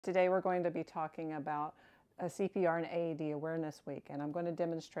Today we're going to be talking about a CPR and AED Awareness Week, and I'm going to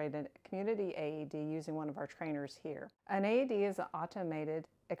demonstrate a community AED using one of our trainers here. An AED is an automated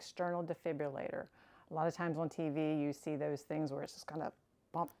external defibrillator. A lot of times on TV you see those things where it's just going to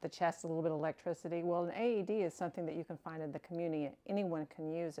bump the chest, a little bit of electricity. Well, an AED is something that you can find in the community. Anyone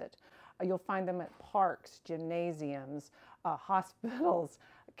can use it. You'll find them at parks, gymnasiums, hospitals,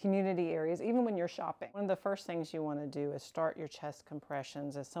 community areas, even when you're shopping. One of the first things you want to do is start your chest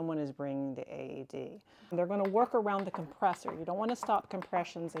compressions as someone is bringing the AED. They're going to work around the compressor. You don't want to stop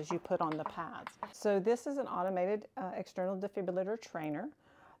compressions as you put on the pads. So this is an automated external defibrillator trainer.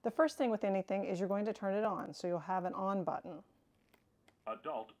 The first thing with anything is you're going to turn it on. So you'll have an on button.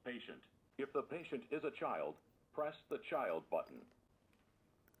 Adult patient. If the patient is a child, press the child button.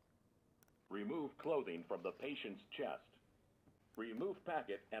 Remove clothing from the patient's chest. Remove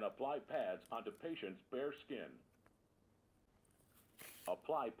packet and apply pads onto patient's bare skin.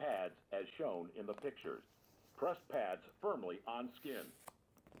 Apply pads as shown in the pictures. Press pads firmly on skin.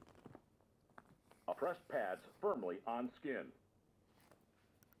 Press pads firmly on skin.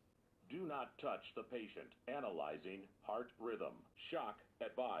 Do not touch the patient. Analyzing heart rhythm. Shock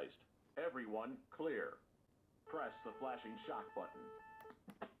advised. Everyone clear. Press the flashing shock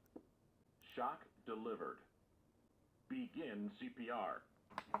button. Shock delivered. Begin CPR.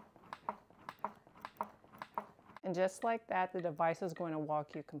 And just like that, the device is going to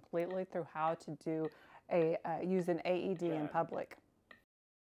walk you completely through how to use an AED in public.